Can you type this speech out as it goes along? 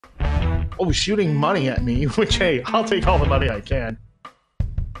shooting money at me, which, hey, I'll take all the money I can.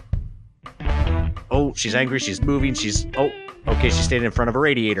 Oh, she's angry. She's moving. She's standing in front of a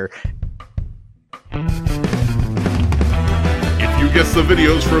radiator. If you guess the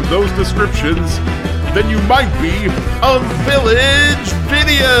videos from those descriptions, then you might be a village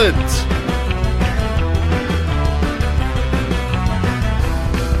Vidiot!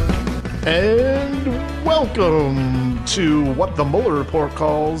 And welcome to what the Mueller Report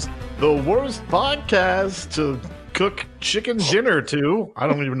calls the worst podcast to cook chicken dinner to. I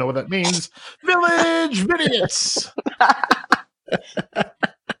don't even know what that means. Village Vidiots!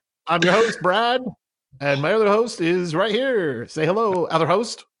 I'm your host, Brad, and my other host is right here. Say hello, other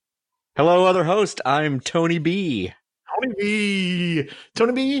host. Hello, other host. I'm Tony B. Tony B.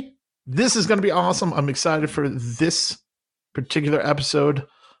 Tony B, this is going to be awesome. I'm excited for this particular episode.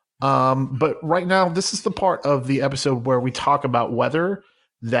 But right now, this is the part of the episode where we talk about weather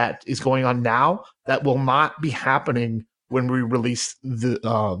that is going on now that will not be happening when we release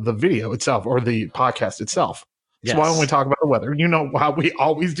the video itself or the podcast itself. Yes. So why don't we talk about the weather? You know how we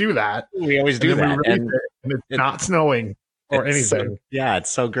always do that. We always do that. And it's not snowing or anything. It's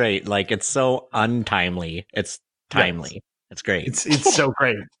so great. Like, it's so untimely. It's timely. Yes. It's great. It's so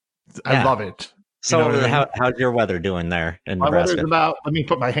great. I love it. So how's your weather doing there in my Nebraska? Weather's about, let me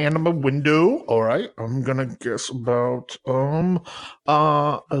put my hand on my window. All right. I'm going to guess about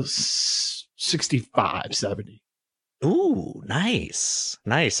 65, 70. Ooh, nice.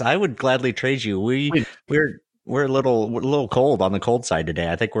 Nice. I would gladly trade you. We're a little cold on the cold side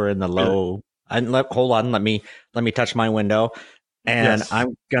today. I think we're in the low. Hold on, let me touch my window. And yes.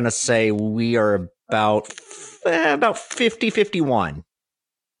 I'm going to say we are about 50, 51.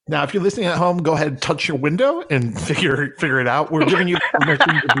 Now, if you're listening at home, go ahead and touch your window and figure it out. We're giving you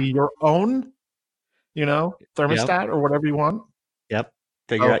permission to be your own, thermostat or whatever you want. Yep.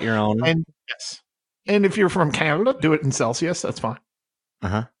 Figure out your own. And yes. And if you're from Canada, do it in Celsius. That's fine.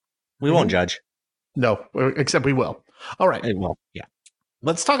 Uh-huh. We won't judge. No, except we will. All right. Well, yeah.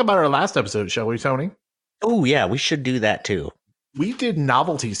 Let's talk about our last episode, shall we, Tony? Oh, yeah. We should do that, too. We did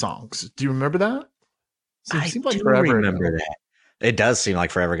novelty songs. Do you remember that? I seemed like forever remember that. It does seem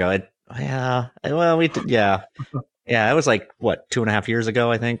like forever ago. We did. Yeah. It was like, what, 2.5 years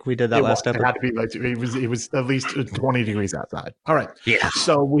ago, I think we did that last episode. It had to be like, it was at least 20 degrees outside. All right. Yeah.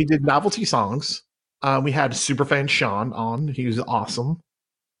 So we did novelty songs. We had superfan Sean on. He was awesome.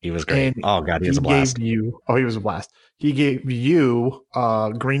 He was great. And oh, God, he was a blast. He was a blast. He gave you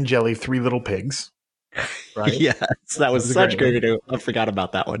green jelly, 3 Little Pigs. Right? Yes, that was such great video. I forgot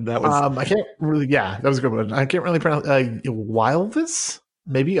about that one. That was I can't really. Yeah, that was a good one. I can't really pronounce Wildus.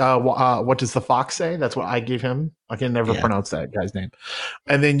 Maybe. What does the fox say? That's what I gave him. I can never pronounce that guy's name.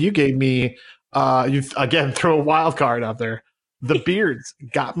 And then you gave me. You again throw a wild card out there. The beards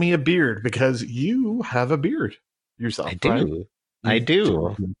got me a beard because you have a beard yourself. I do. Right? I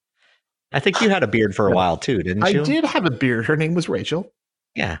do. I think you had a beard for a while too, didn't you? I did have a beard. Her name was Rachel.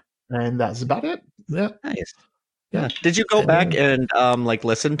 Yeah. And that's about it. Yeah. Nice. Yeah. Did you go back and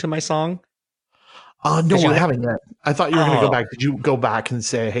listen to my song? No, I haven't yet. I thought you were going to go back. Did you go back and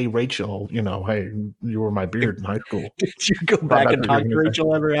say, "Hey, Rachel, hey, you were my beard in high school"? Did you go back and talk to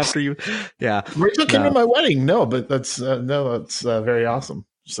Rachel ever after you? Yeah. Rachel came to my wedding. No, but that's very awesome.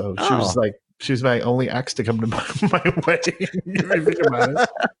 So she was my only ex to come to my wedding.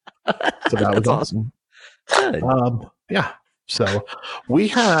 So that was awesome. Good. Yeah. So we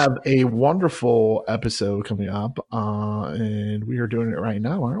have a wonderful episode coming up, and we are doing it right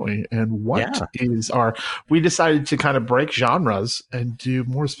now, aren't we? And we decided to kind of break genres and do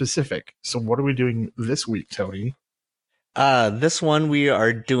more specific. So what are we doing this week, Tony? This one we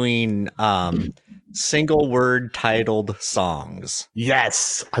are doing single word titled songs.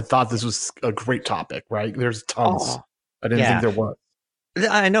 Yes. I thought this was a great topic, right? There's tons. I didn't think there was.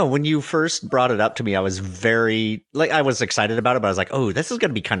 I know when you first brought it up to me, I was I was excited about it, but I was like, oh, this is going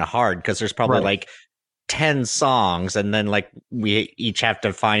to be kind of hard because there's probably 10 songs and then we each have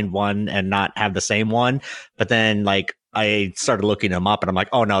to find one and not have the same one. But then I started looking them up and I'm like,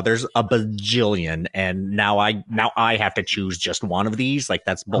 oh no, there's a bajillion. And now I have to choose just one of these.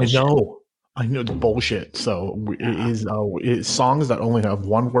 That's bullshit. I know it's bullshit. So it is songs that only have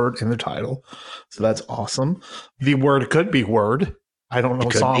one word in the title. So that's awesome. The word could be word. I don't know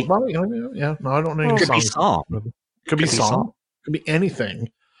song. Yeah, no, I don't know. Could be song. Could be song. Could be anything.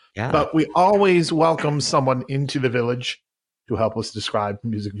 Yeah. But we always welcome someone into the village to help us describe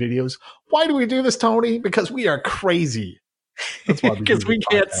music videos. Why do we do this, Tony? Because we are crazy. That's why because we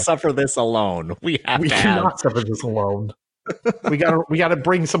can't suffer this alone. We cannot suffer this alone. we gotta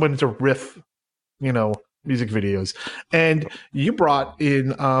bring someone to riff, music videos. And you brought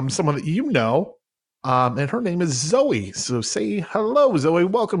in someone that you know, and her name is Zoe. So say hello, Zoe.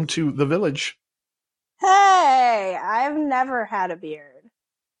 Welcome to the village. Hey, I've never had a beard.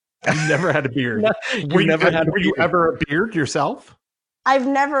 You've never had a beard. Were you ever a beard yourself? I've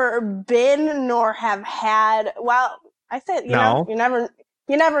never been nor have had. Well, I said you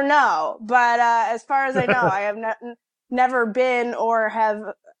never know. But as far as I know, I have never been or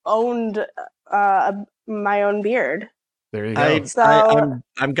have owned my own beard. There you go.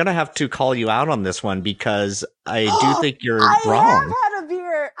 I'm gonna have to call you out on this one because I do think you're wrong. I have had a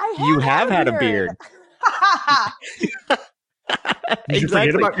beard. You have had a beard. Did you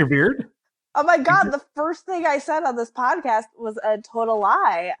forget about your beard? Oh my God, the first thing I said on this podcast was a total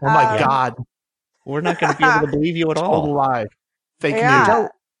lie. Oh my God. We're not going to be able to believe you at all. Total lie. Fake news.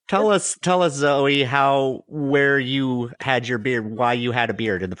 Tell us, Zoe, where you had your beard, why you had a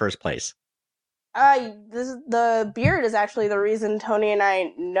beard in the first place. The beard is actually the reason Tony and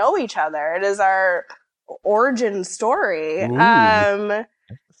I know each other. It is our origin story.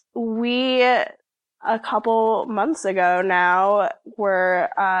 We, a couple months ago now, were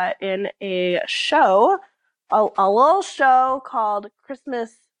in a show, a little show called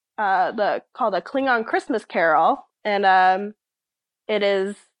called a Klingon Christmas Carol, and it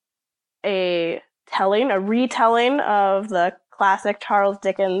is a retelling of the classic Charles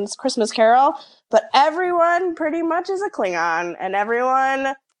Dickens Christmas Carol, but everyone pretty much is a Klingon, and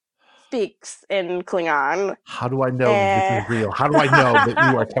everyone speaks in Klingon. How do I know this is real? How do I know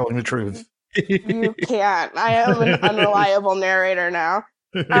that you are telling the truth? You can't. I am an unreliable narrator now.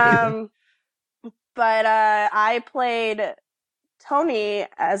 But I played Tony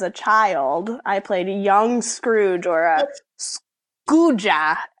as a child. I played young Scrooge, or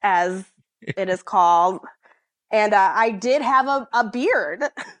Scooja, as it is called. And I did have a beard.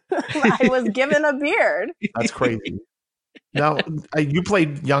 I was given a beard. That's crazy. Now, you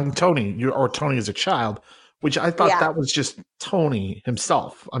played young Tony, or Tony as a child, which I thought that was just Tony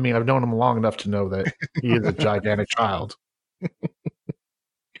himself. I mean, I've known him long enough to know that he is a gigantic child.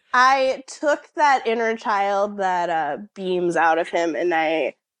 I took that inner child that beams out of him, and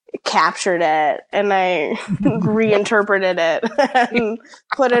I captured it, and I reinterpreted it and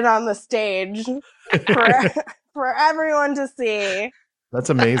put it on the stage for everyone to see. That's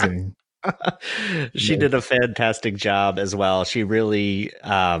amazing. She did a fantastic job as well. She really,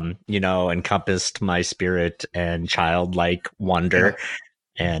 encompassed my spirit and childlike wonder,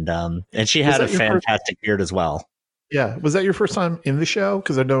 and she had a fantastic beard as well. Yeah, was that your first time in the show?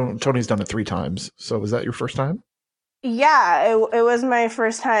 Because I know Tony's done it 3 times. So was that your first time? Yeah, it was my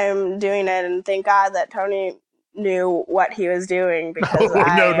first time doing it, and thank God that Tony knew what he was doing, because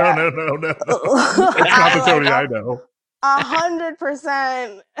no. That's not the Tony I know.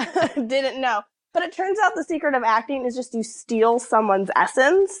 100% didn't know. But it turns out the secret of acting is just you steal someone's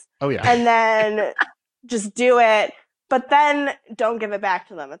essence. Oh, yeah. And then just do it. But then don't give it back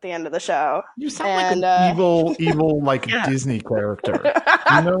to them at the end of the show. You sound like an evil Disney character.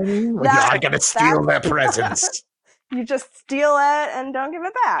 You know what I mean? I gotta steal their presents. You just steal it and don't give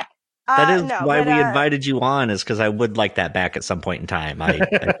it back. That is why we invited you on, is because I would like that back at some point in time.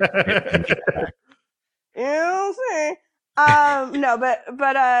 You'll see.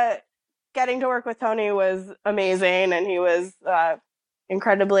 But getting to work with Tony was amazing, and he was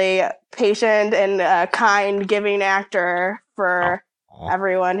incredibly patient and kind, giving actor for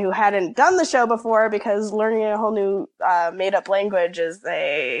everyone who hadn't done the show before, because learning a whole new made-up language is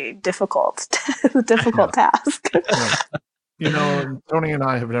a difficult task. You know, Tony and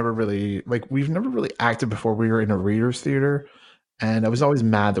I have never really, we've never really acted before. We were in a reader's theater, and I was always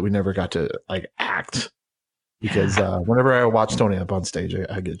mad that we never got to act, because whenever I watch Tony up on stage,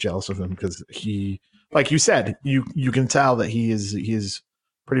 I get jealous of him, because he, like you said, you can tell that he is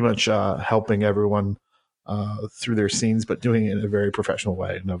pretty much helping everyone through their scenes, but doing it in a very professional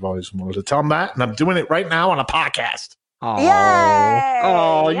way. And I've always wanted to tell him that, and I'm doing it right now on a podcast.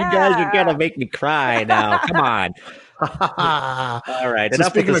 Oh, you guys are gonna make me cry now. Come on. All right. So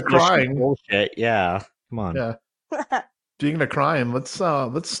speaking of crying, bullshit. Yeah. Come on. Yeah. Speaking of crying, let's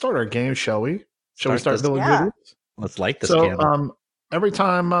start our game, shall we? Shall we start Village Videos? Let's light this candle. Every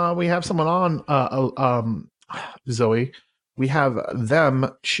time we have someone on, Zoe, we have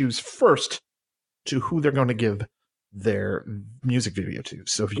them choose first to who they're going to give their music video to.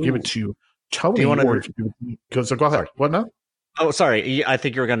 So if you give it to Tony, go ahead. What now? Oh, sorry. I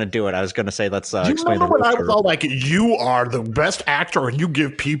think you were going to do it. I was going to say, let's explain. You remember when I was all like, you are the best actor and you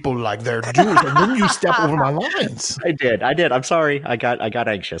give people their dues, and then you step over my lines. I did. I'm sorry. I got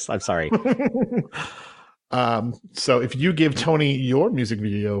anxious. I'm sorry. So if you give Tony your music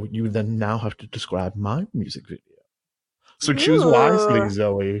video, you then now have to describe my music video. So choose wisely,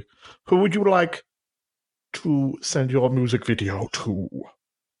 Zoe. Who would you like to send your music video to?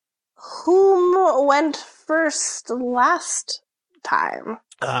 Whom went first last time?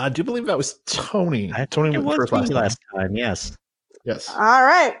 I do believe that was Tony. Tony went first last time. Yes. Yes. All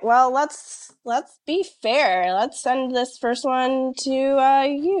right. Well, let's be fair. Let's send this first one to you.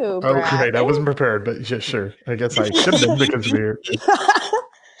 Bradley. Oh, great! I wasn't prepared, but yeah, sure. I guess I should have been because we're.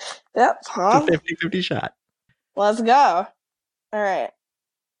 Yep. Huh? 50-50 shot. Let's go. All right.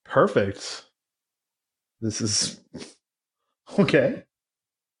 Perfect. This is okay.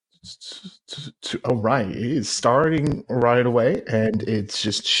 All right, it is starting right away, and it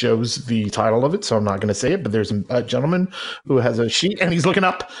just shows the title of it, so I'm not going to say it, but there's a gentleman who has a sheet, and he's looking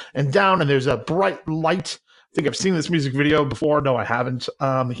up and down, and there's a bright light. I think I've seen this music video before. No, I haven't.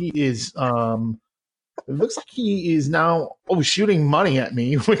 He is, it looks like he is now, shooting money at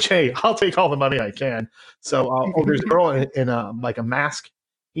me, which, hey, I'll take all the money I can. So, there's a girl in like a mask.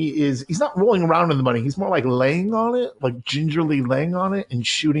 He's not rolling around in the money. He's more like laying on it, like gingerly laying on it and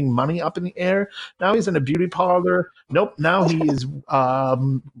shooting money up in the air. Now he's in a beauty parlor. Nope. Now he is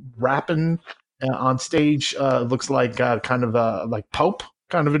rapping on stage. Looks like kind of like Pope,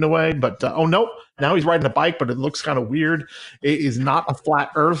 kind of in a way. But nope. Now he's riding a bike, but it looks kind of weird. It is not a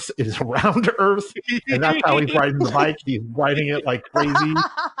flat Earth. It is a round Earth, and that's how he's riding the bike. He's riding it like crazy.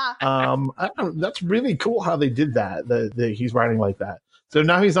 That's really cool how they did that. He's riding like that. So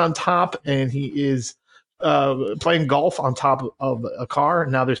now he's on top, and he is playing golf on top of a car.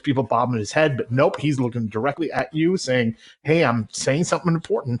 Now there's people bobbing his head, but nope, he's looking directly at you saying, hey, I'm saying something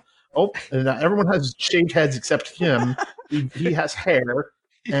important. Oh, and everyone has shaved heads except him. He has hair,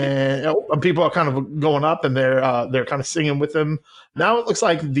 and people are kind of going up, and they're kind of singing with him. Now it looks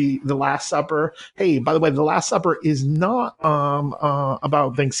like the Last Supper. Hey, by the way, the Last Supper is not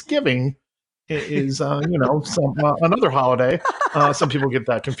about Thanksgiving. It is, another holiday. Some people get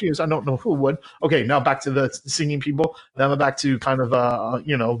that confused. I don't know who would. Okay, now back to the singing people. Now back to kind of,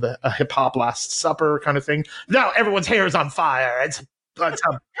 the hip hop Last Supper kind of thing. Now everyone's hair is on fire. It's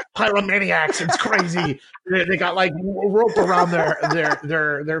pyromaniacs. It's crazy. They got like rope around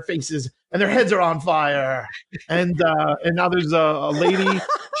their faces, and their heads are on fire. And now there's a lady.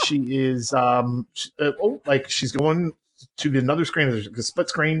 She is she's going to another screen. There's a split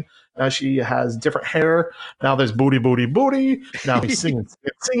screen. Now she has different hair. Now there's booty. Now he's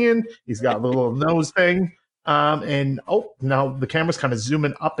singing. He's got a little nose thing. And now the camera's kind of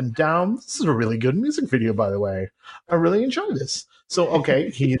zooming up and down. This is a really good music video, by the way. I really enjoy this. So, okay,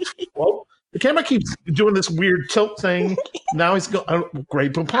 the camera keeps doing this weird tilt thing. Now he's got Grey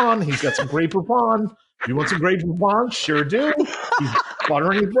Poupon. He's got some Grey Poupon. You want some Grey Poupon? Sure do. He's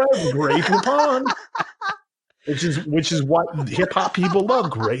buttering his bread. Grey Poupon. Which is what hip hop people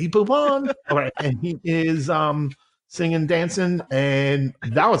love, Grey Poupon. All right, and he is singing, dancing, and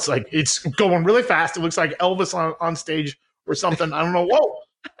now it's going really fast. It looks like Elvis on stage or something. I don't know. Whoa,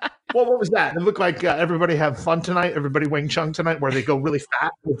 what was that? It looked like everybody have fun tonight. Everybody Wing Chun tonight, where they go really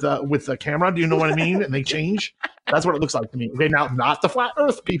fat with the camera. Do you know what I mean? And they change. That's what it looks like to me. Okay, now not the flat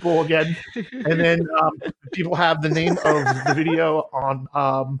Earth people again. And then people have the name of the video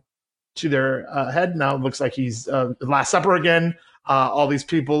on. To their head. Now it looks like he's Last Supper again. All these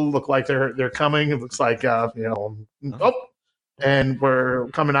people look like they're coming. It looks like and we're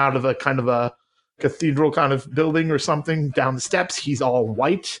coming out of a kind of a cathedral kind of building or something down the steps. He's all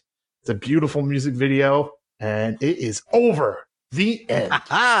white. It's a beautiful music video, and it is over. The end.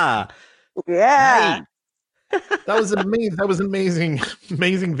 Yeah. That was amazing. That was an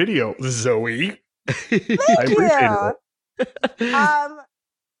amazing video, Zoe. Thank you.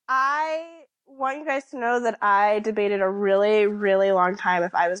 I want you guys to know that I debated a really, really long time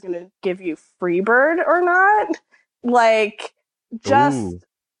if I was going to give you Freebird or not. Like, just... Ooh.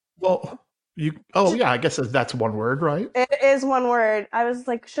 Well, I guess that's one word, right? It is one word. I was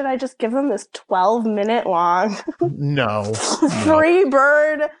like, should I just give them this 12-minute long No.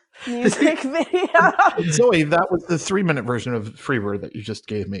 Freebird music video? Zoe, that was the 3-minute version of Freebird that you just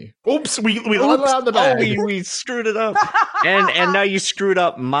gave me. Oops, we let it out of the bag. We screwed it up. and now you screwed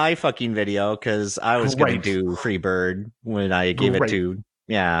up my fucking video because I was going to do Freebird when I gave it to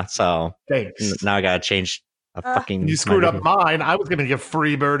so thanks. Now I got to change a fucking. You screwed up mine. I was going to give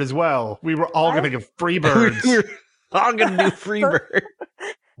Freebird as well. We were all going to give Freebirds. We were all going to do Freebird.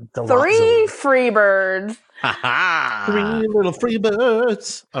 3 Freebirds. Three little free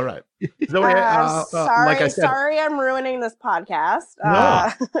birds. All right. Zoe, like I said, sorry I'm ruining this podcast.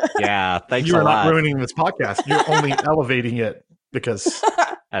 No. Yeah, thanks You're a lot. not ruining this podcast. You're only elevating it because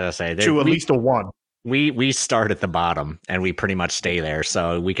as I say, to at least a 1. We start at the bottom and we pretty much stay there,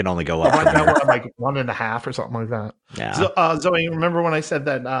 so we can only go up. Right now we're at like 1.5 or something like that. Yeah. So, Zoe, remember when I said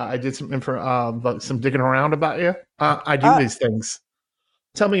that I did some some digging around about you? I do these things.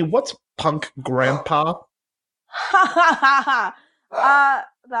 Tell me, what's Punk Grandpa?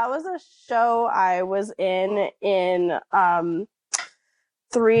 That was a show I was in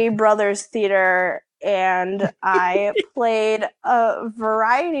Three Brothers Theater, and I played a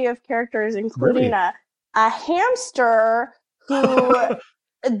variety of characters, including a hamster who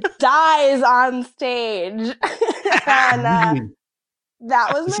dies on stage. And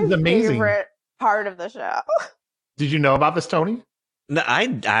that was my favorite part of the show. Did you know about this, Tony? No,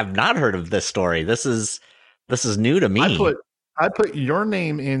 I've not heard of this story. This is new to me. I put your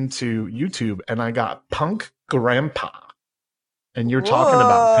name into YouTube and I got Punk Grandpa. And you're talking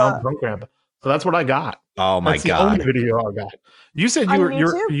about Punk Grandpa. So that's what I got. Oh my God. That's God. the only video I got. You said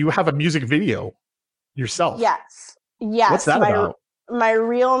you have a music video yourself. Yes. What's that about? My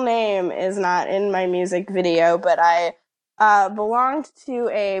real name is not in my music video, but I belonged to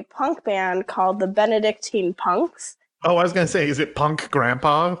a punk band called the Benedictine Punks. Oh, I was going to say, is it Punk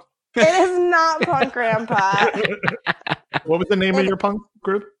Grandpa? It is not Punk Grandpa. What was the name of your punk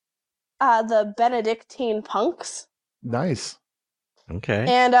group? The Benedictine Punks. Nice. Okay.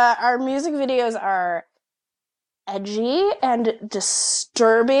 And our music videos are edgy and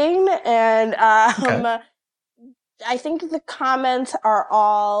disturbing, and I think the comments are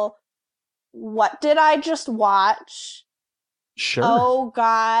all, "What did I just watch? Sure. Oh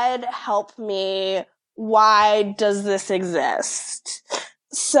God, help me! Why does this exist?"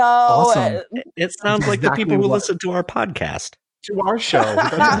 So awesome. It sounds like the people who listen to our podcast. To our show.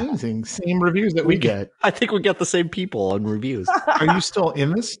 That's amazing. Same reviews that we get. I think we get the same people on reviews. Are you still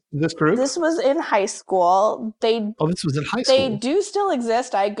in this group? This was in high school. This was in high school. They do still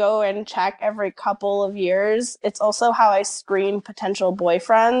exist. I go and check every couple of years. It's also how I screen potential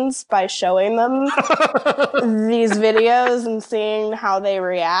boyfriends, by showing them these videos and seeing how they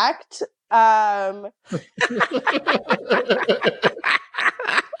react. That's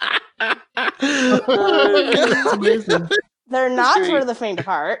amazing. They're not for the faint of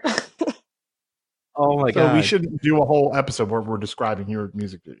heart. Oh my God. So we should do a whole episode where we're describing your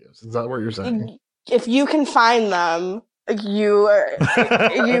music videos. Is that what you're saying? If you can find them, you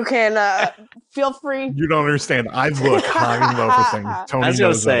can feel free. You don't understand. I've looked high and low for things. Tony I was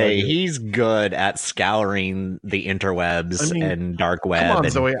going to knows that I say, do. he's good at scouring the interwebs and dark web. Come on,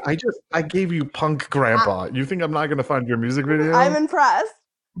 Zoe. I gave you Punk Grandpa. You think I'm not going to find your music video? I'm impressed.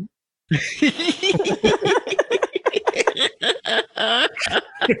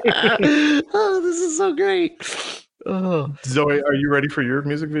 Oh, this is so great. Oh. Zoe, are you ready for your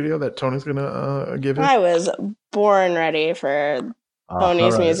music video that Tony's going to give you? I was born ready for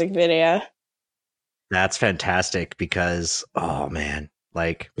Tony's music video. That's fantastic because, oh man,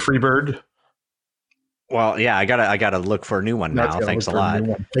 like Freebird. Well, yeah, I gotta look for a new one now. Thanks a lot.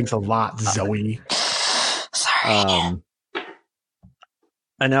 Thanks a lot, Zoe. Sorry.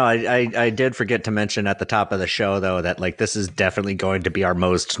 I know I did forget to mention at the top of the show though that like this is definitely going to be our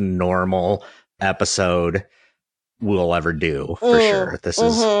most normal episode we'll ever do for sure. This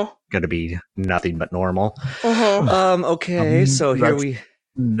is going to be nothing but normal. Okay, so here we.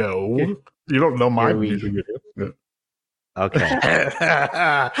 No, you don't know my music video. Okay.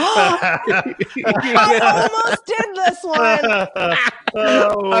 I almost did this one.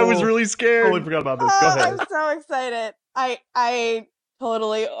 I was really scared. Totally forgot about this. Go ahead. I'm so excited. I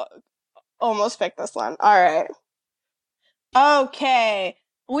totally almost picked this one. All right. Okay.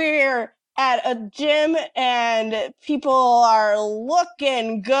 We're at a gym and people are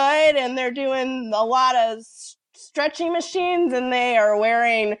looking good and they're doing a lot of stretching machines and they are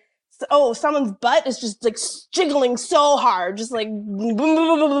wearing, someone's butt is just like jiggling so hard, just like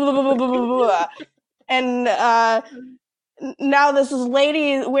and now this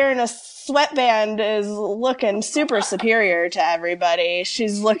lady wearing a sweatband is looking super superior to everybody.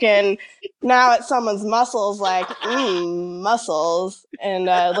 She's looking now at someone's muscles like, muscles, and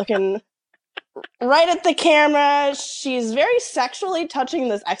looking right at the camera. She's very sexually touching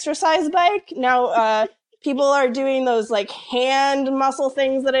this exercise bike. Now, people are doing those like hand muscle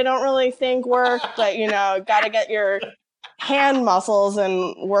things that I don't really think work, but gotta get your hand muscles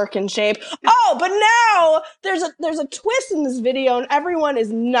and work in shape. Oh, but now there's a twist in this video and everyone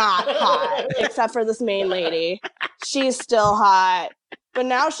is not hot except for this main lady. She's still hot. But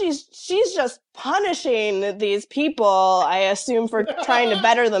now she's just punishing these people, I assume, for trying to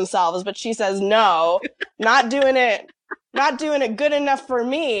better themselves, but she says no, not doing it good enough for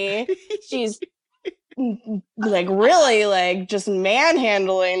me. She's like really like just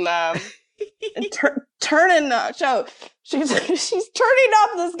manhandling them. and turning so she's turning up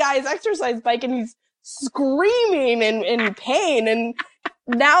this guy's exercise bike, and he's screaming in pain, and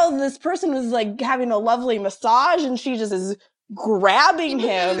now this person is like having a lovely massage, and she just is grabbing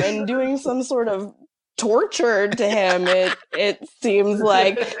him and doing some sort of torture to him. It seems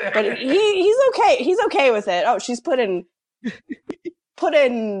like, but he's okay. He's okay with it. Oh, she's putting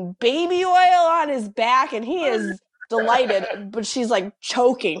baby oil on his back, and he is delighted. But she's like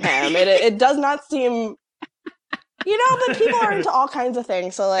choking him. It does not seem, but people are into all kinds of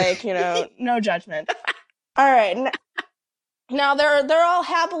things. So like, no judgment. All right. Now they're all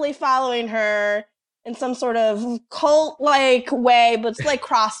happily following her in some sort of cult-like way, but it's like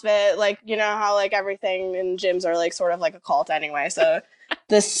CrossFit, like, how like everything in gyms are like sort of like a cult anyway. So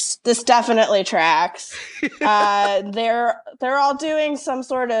this definitely tracks. They're all doing some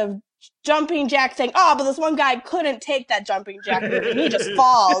sort of jumping jack thing. Oh, but this one guy couldn't take that jumping jack move, and he just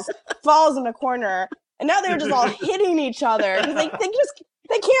falls in a corner. And now they're just all hitting each other because they can't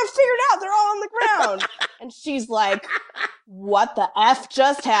figure it out. They're all on the ground. And she's like, what the F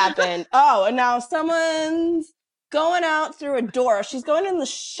just happened? Oh, and now someone's going out through a door. She's going in the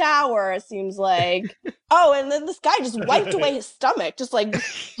shower, it seems like. Oh, and then this guy just wiped away his stomach. Just like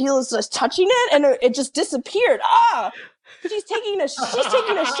he was just touching it, and it just disappeared. Ah! She's taking a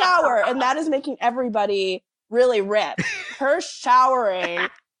shower, and that is making everybody really ripped. Her showering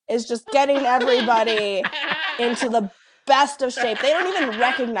is just getting everybody into the best of shape. They don't even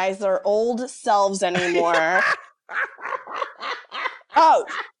recognize their old selves anymore. Oh.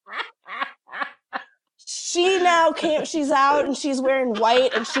 She's out and she's wearing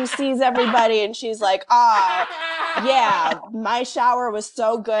white, and she sees everybody, and she's like, yeah, my shower was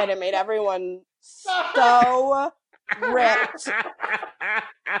so good. It made everyone so ripped.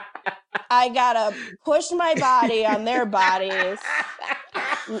 I gotta push my body on their bodies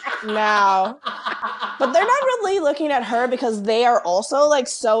now. But they're not really looking at her because they are also like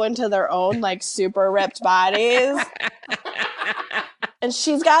so into their own like super ripped bodies. And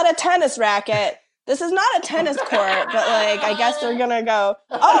she's got a tennis racket. This is not a tennis court, but like I guess they're gonna go,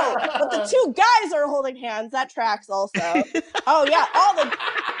 oh, but the two guys are holding hands. That tracks also. Oh yeah, all the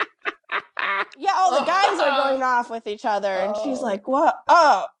guys are going off with each other, and she's like, what?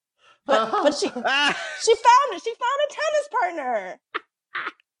 Oh. But she found it. She found a tennis partner.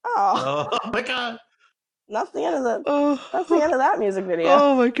 Oh my God. That's the end of that music video.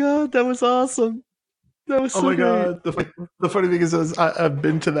 Oh my God, that was awesome. That was so my great. God. The funny thing is I've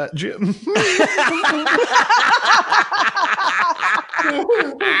been to that gym.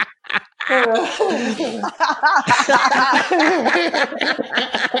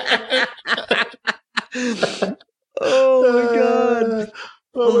 Oh my God.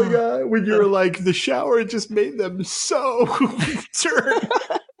 Oh my God. When you were like, the shower just made them so turn.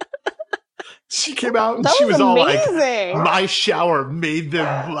 She came out and she was all like, my shower made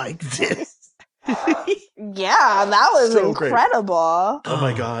them like this. Yeah, that was so incredible. Great. Oh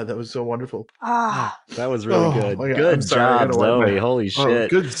my God, that was so wonderful. That was really good. Good job, Zoe. Holy shit.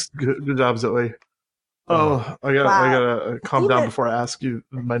 Good job, Zoe. I gotta calm down before I ask you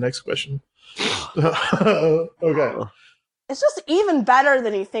my next question. Okay. It's just even better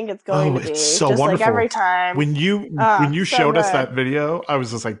than you think it's going to be. It's so just wonderful. Like every time. When you showed us that video, I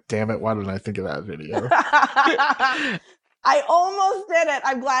was just like, damn it, why didn't I think of that video? I almost did it.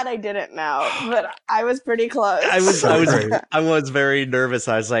 I'm glad I didn't now, but I was pretty close. I was very nervous.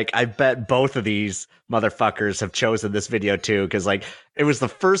 I was like, I bet both of these motherfuckers have chosen this video too, because like it was the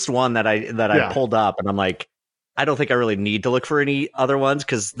first one that I pulled up, and I'm like, I don't think I really need to look for any other ones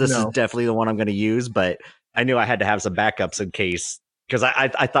because this is definitely the one I'm going to use. But I knew I had to have some backups in case. Because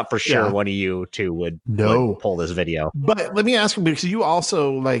I thought for sure one of you two would pull this video. But let me ask you, because you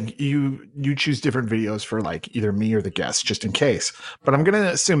also like you choose different videos for like either me or the guest, just in case. But I'm going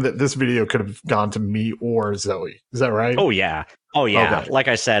to assume that this video could have gone to me or Zoe. Is that right? Oh yeah. Okay. Like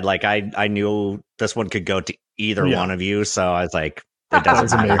I said, like I knew this one could go to either one of you, so I was like, it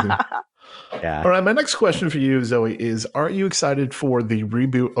doesn't matter. Amazing. Yeah. All right. My next question for you, Zoe, is: are you excited for the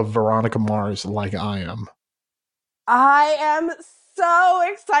reboot of Veronica Mars? Like I am. I am so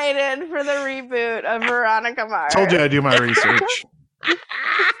excited for the reboot of Veronica Mars. Told you I do my research.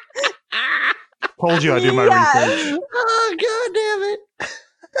 Told you I do my research. Oh, God damn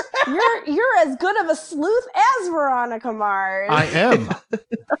it. You're as good of a sleuth as Veronica Mars. I am.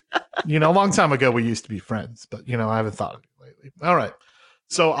 A long time ago we used to be friends, but I haven't thought of it lately. All right.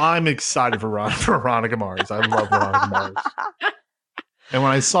 So I'm excited for Veronica Mars. I love Veronica Mars. And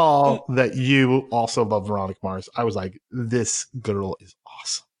when I saw that you also love Veronica Mars, I was like, this girl is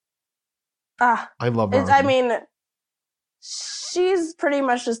awesome. I love Veronica. she's pretty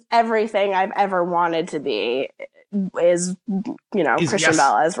much just everything I've ever wanted to be. Is Kristen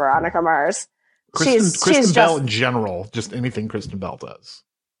Bell as Veronica Mars. Kristen Bell in general, just anything Kristen Bell does.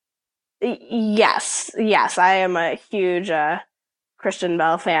 Yes, I am a huge Kristen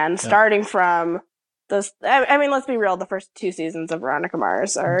Bell fan. Starting from this, I mean, let's be real. The first 2 seasons of Veronica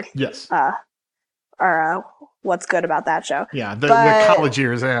Mars are what's good about that show. Yeah, the college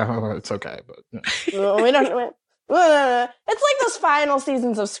years, it's okay, but we don't. It's like those final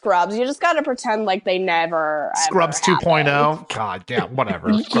seasons of Scrubs. You just got to pretend like they never. Scrubs 2.0. God, yeah,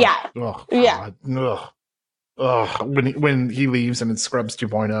 whatever. Yeah, oh, God. Yeah. Ugh. When he leaves and it's Scrubs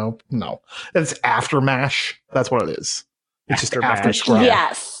 2.0. No, it's after MASH. That's what it is. It's just after Scrubs.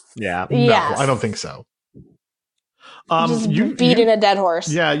 Yes. Yeah. No, yes. I don't think so. Just beating a dead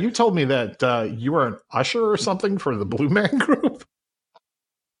horse. Yeah, you told me that you were an usher or something for the Blue Man Group.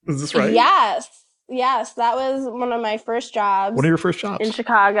 Is this right? Yes, that was one of my first jobs. One of your first jobs? In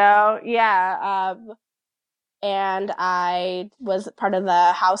Chicago, yeah. And I was part of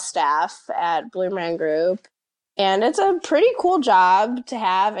the house staff at Blue Man Group. And it's a pretty cool job to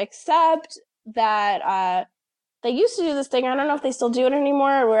have, except that they used to do this thing. I don't know if they still do it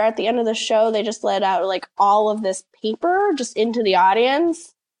anymore, where at the end of the show, they just let out like all of this paper just into the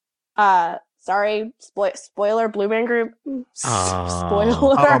audience. Sorry, spoiler, Blue Man Group. Spoiler.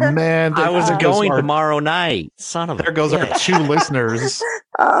 Oh, man. I was going tomorrow night. Son of a There goes our 2 listeners.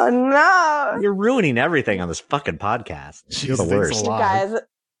 Oh, no. You're ruining everything on this fucking podcast. You're the worst. You guys,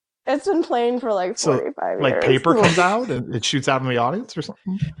 it's been playing for like 45 years. Like paper comes out and it shoots out in the audience or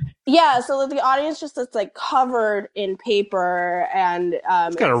something? Yeah, so the audience just is like covered in paper, and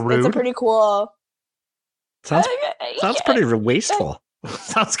it's kind of rude. It's a pretty cool. Sounds pretty wasteful.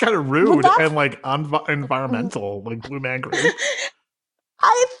 Sounds kind of rude and like environmental, like Blue Man Group. That's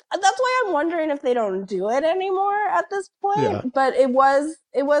why I'm wondering if they don't do it anymore at this point. Yeah. But it was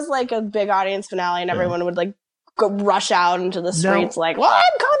like a big audience finale, and everyone would like go rush out into the streets, like, "Well,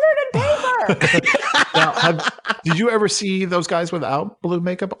 I'm covered in paper." Now, did you ever see those guys without blue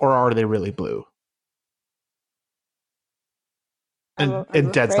makeup, or are they really blue? I'm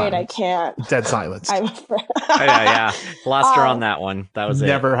dead silence. I can't. Dead silence. I'm afraid. yeah. Lost her on that one. That was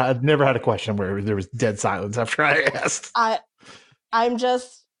never had a question where there was dead silence after I asked. I'm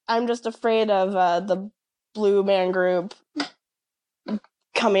just afraid of the Blue Man Group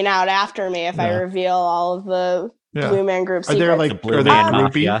coming out after me if I reveal all of the Blue Man Group secrets. Are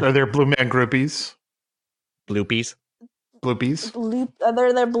there Blue Man Groupies? Bloopies? Bloopies? Are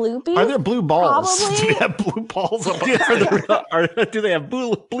there bloopies? Are there blue balls? Probably. Do they have blue balls up there? Do they have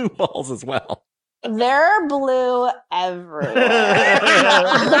blue balls as well? They're blue everywhere.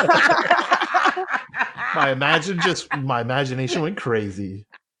 My imagination went crazy.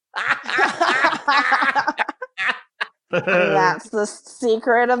 That's the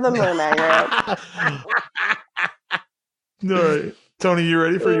secret of the Blue Man Group. All right, Tony, you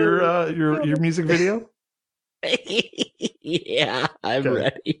ready for your music video? Yeah, I'm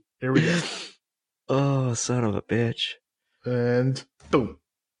ready. Here we go. Oh, son of a bitch. And boom.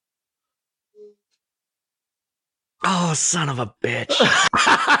 Oh, son of a bitch.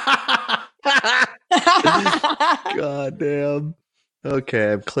 God damn.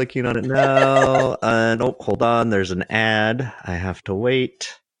 Okay, I'm clicking on it now. And hold on. There's an ad. I have to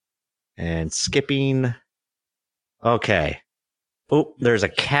wait. And skipping. Okay. Oh, there's a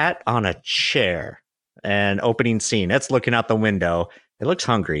cat on a chair. And opening scene. That's looking out the window. It looks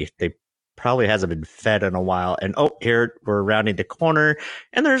hungry. They probably hasn't been fed in a while. And here we're rounding the corner,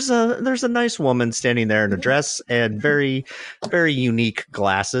 and there's a nice woman standing there in a dress and very, very unique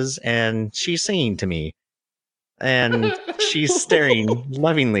glasses, and she's singing to me. And she's staring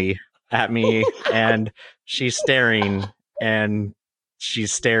lovingly at me, and she's staring and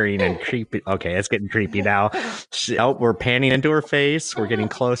creepy. Okay, it's getting creepy now. We're panning into her face. We're getting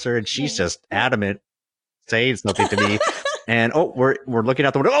closer, and she's just adamant, saying something to me. And we're looking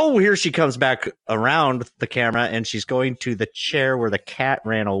out the window. Oh, here she comes back around the camera, and she's going to the chair where the cat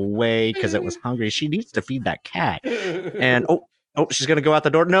ran away because it was hungry. She needs to feed that cat. And she's going to go out the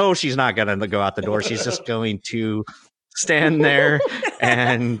door. No, she's not going to go out the door. She's just going to stand there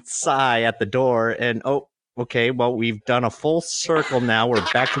and sigh at the door. And okay, well, we've done a full circle now. We're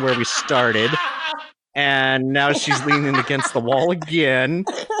back to where we started. And now she's leaning against the wall again,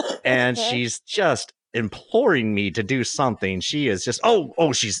 and she's just imploring me to do something. She is just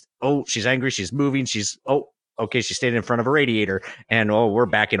she's angry, she's moving, she's standing in front of a radiator, and we're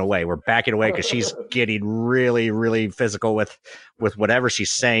backing away because she's getting really, really physical with whatever she's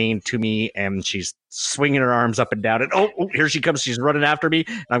saying to me, and she's swinging her arms up and down, and here she comes, she's running after me,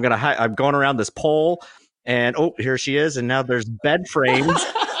 and I'm going around this pole, And here she is. And now there's bed frames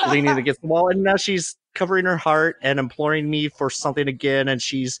leaning against the wall. And now she's covering her heart and imploring me for something again. And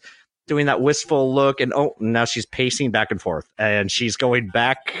she's doing that wistful look. And now she's pacing back and forth. And she's going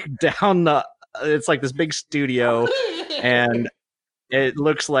back down it's like this big studio. And it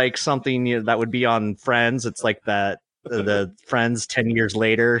looks like something that would be on Friends. It's like that the Friends 10 years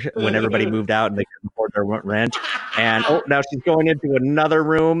later when everybody moved out and they couldn't afford their rent. And now she's going into another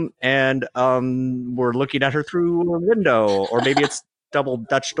room, and we're looking at her through a window, or maybe it's double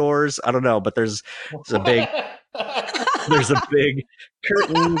Dutch doors. I don't know, but there's a big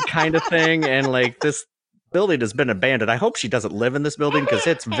curtain kind of thing, and like this building has been abandoned. I hope she doesn't live in this building because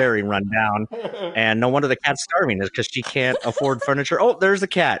it's very run down. And no wonder the cat's starving is because she can't afford furniture. There's the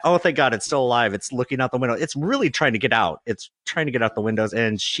cat. Thank God it's still alive. It's looking out the window. It's really trying to get out. It's trying to get out the windows,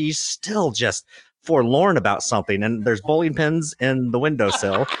 and she's still just forlorn about something. And there's bowling pins in the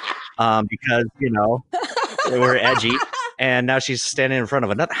windowsill because, we're edgy. And now she's standing in front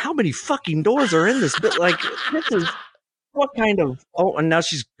of another. How many fucking doors are in this? Like, this is... What kind of... and now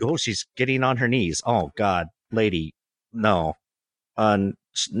she's getting on her knees. Oh, God, lady, no.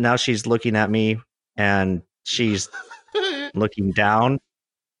 Now she's looking at me, and she's looking down,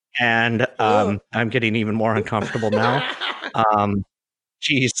 and I'm getting even more uncomfortable now.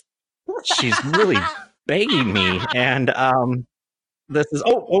 She's really begging me, and this is...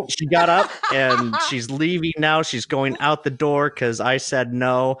 she got up, and she's leaving now. She's going out the door because I said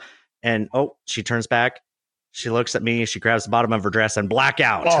no, and she turns back. She looks at me, she grabs the bottom of her dress and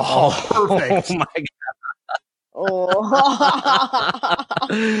blackout. Perfect. Oh my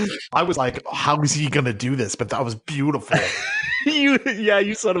God. I was like, how is he going to do this? But that was beautiful. You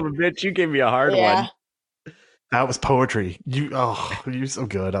son of a bitch. You gave me a hard one. That was poetry. You're so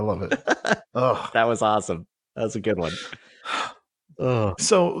good. I love it. That was awesome. That was a good one.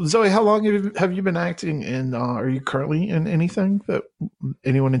 So, Zoe, how long have you been acting in? Are you currently in anything that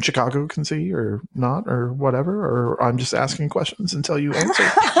anyone in Chicago can see or not or whatever? Or I'm just asking questions until you answer?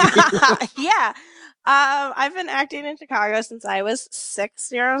 Yeah. I've been acting in Chicago since I was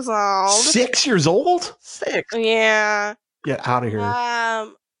 6 years old. 6 years old? 6? Yeah. Get out of here.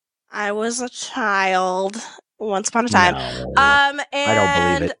 I was a child once upon a time. No, and I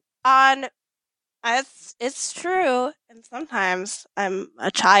don't believe it. It's true, and sometimes I'm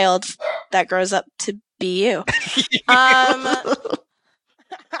a child that grows up to be you.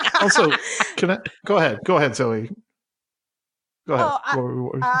 Also, go ahead, Zoe. Go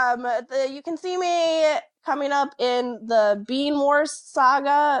ahead. You can see me coming up in the Bean Wars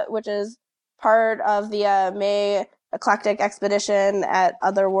saga, which is part of the May Eclectic Expedition at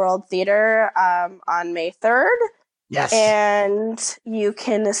Otherworld Theater on May 3rd. Yes. And you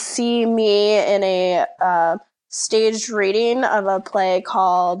can see me in a staged reading of a play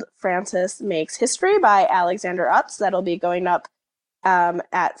called Francis Makes History by Alexander Utz. That'll be going up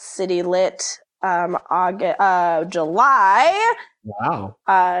at City Lit July. Wow.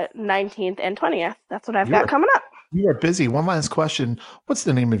 19th and 20th. That's what I've got coming up. You are busy. One last question. What's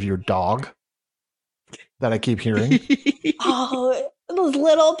the name of your dog that I keep hearing? Those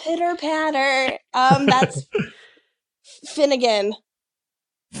little pitter patter. That's Finnegan.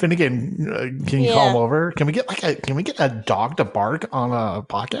 Finnegan, can you call him over? Can we get a dog to bark on a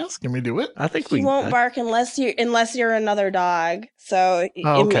podcast? Can we do it? I think he won't bark unless you're another dog. So it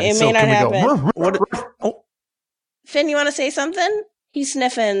so may not happen. Go, Finn, you want to say something? He's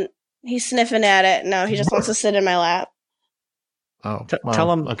sniffing at it. No, he just wants to sit in my lap.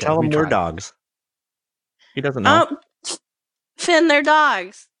 Tell him we're dogs. He doesn't know. Finn, they're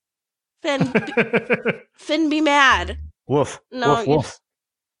dogs. Finn, be mad. Woof. No, woof, woof.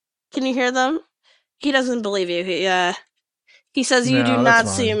 Can you hear them? He doesn't believe you. He says you do not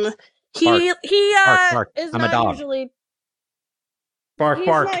seem. He bark. is I'm not a dog. usually. Bark. He's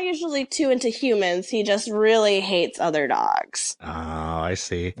not usually too into humans. He just really hates other dogs. Oh, I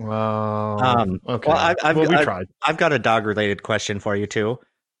see. Okay. Well, we tried. I've got a dog-related question for you too.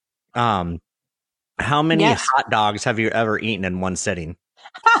 How many hot dogs have you ever eaten in one sitting?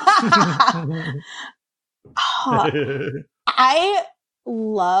 I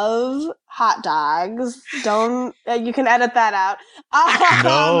love hot dogs. Don't you can edit that out.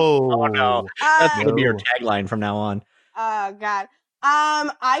 No. Oh no. That's gonna be your tagline from now on. Oh God. I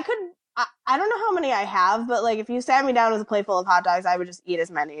don't know how many I have, but like if you sat me down with a plate full of hot dogs, I would just eat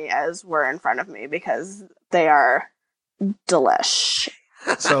as many as were in front of me because they are delish.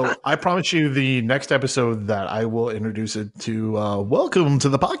 So I promise you the next episode that I will introduce it to welcome to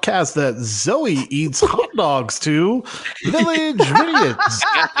the podcast that Zoe eats hot dogs to Village Vidiots.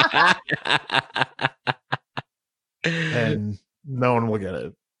 And no one will get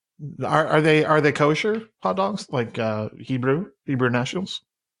it. Are they kosher hot dogs like Hebrew nationals?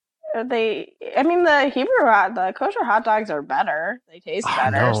 They, I mean, the kosher hot dogs are better. They taste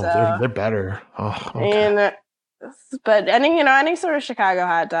better. No, so they're better. Oh, okay. but any sort of Chicago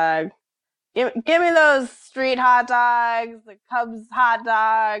hot dog. Give me those street hot dogs, the Cubs hot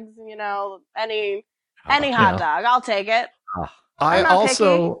dogs. Any hot dog, I'll take it.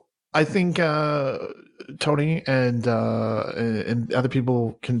 I think Tony and other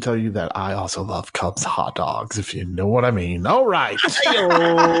people can tell you that I also love Cubs hot dogs, if you know what I mean. All right.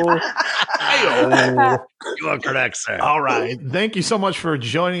 Hi-yo. You are correct, sir. All right. Thank you so much for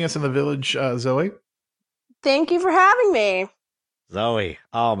joining us in the village, Zoe. Thank you for having me. Zoe,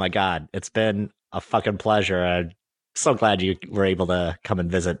 oh my God. It's been a fucking pleasure. I'm so glad you were able to come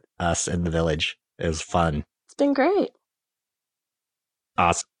and visit us in the village. It was fun. It's been great.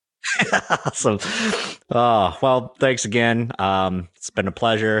 Awesome. Awesome. Oh, well, thanks again. It's been a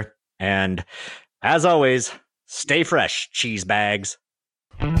pleasure. And as always, stay fresh, cheese bags.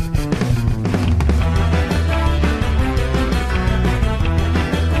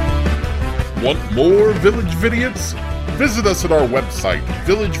 Want more Village Vidiots? Visit us at our website,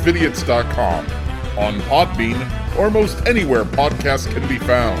 villagevidiots.com, on Podbean, or most anywhere podcasts can be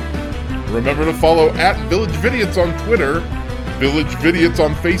found. Remember to follow at Village Vidiots on Twitter, Village Vidiots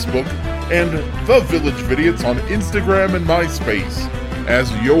on Facebook, and The Village Vidiots on Instagram and MySpace.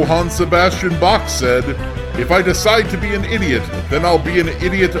 As Johann Sebastian Bach said, if I decide to be an idiot, then I'll be an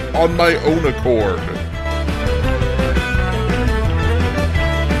idiot on my own accord.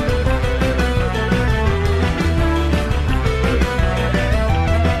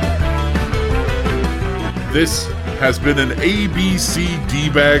 This has been an ABC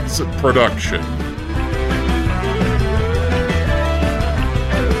D-Bagz production.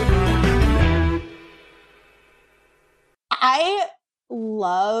 I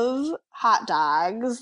love hot dogs.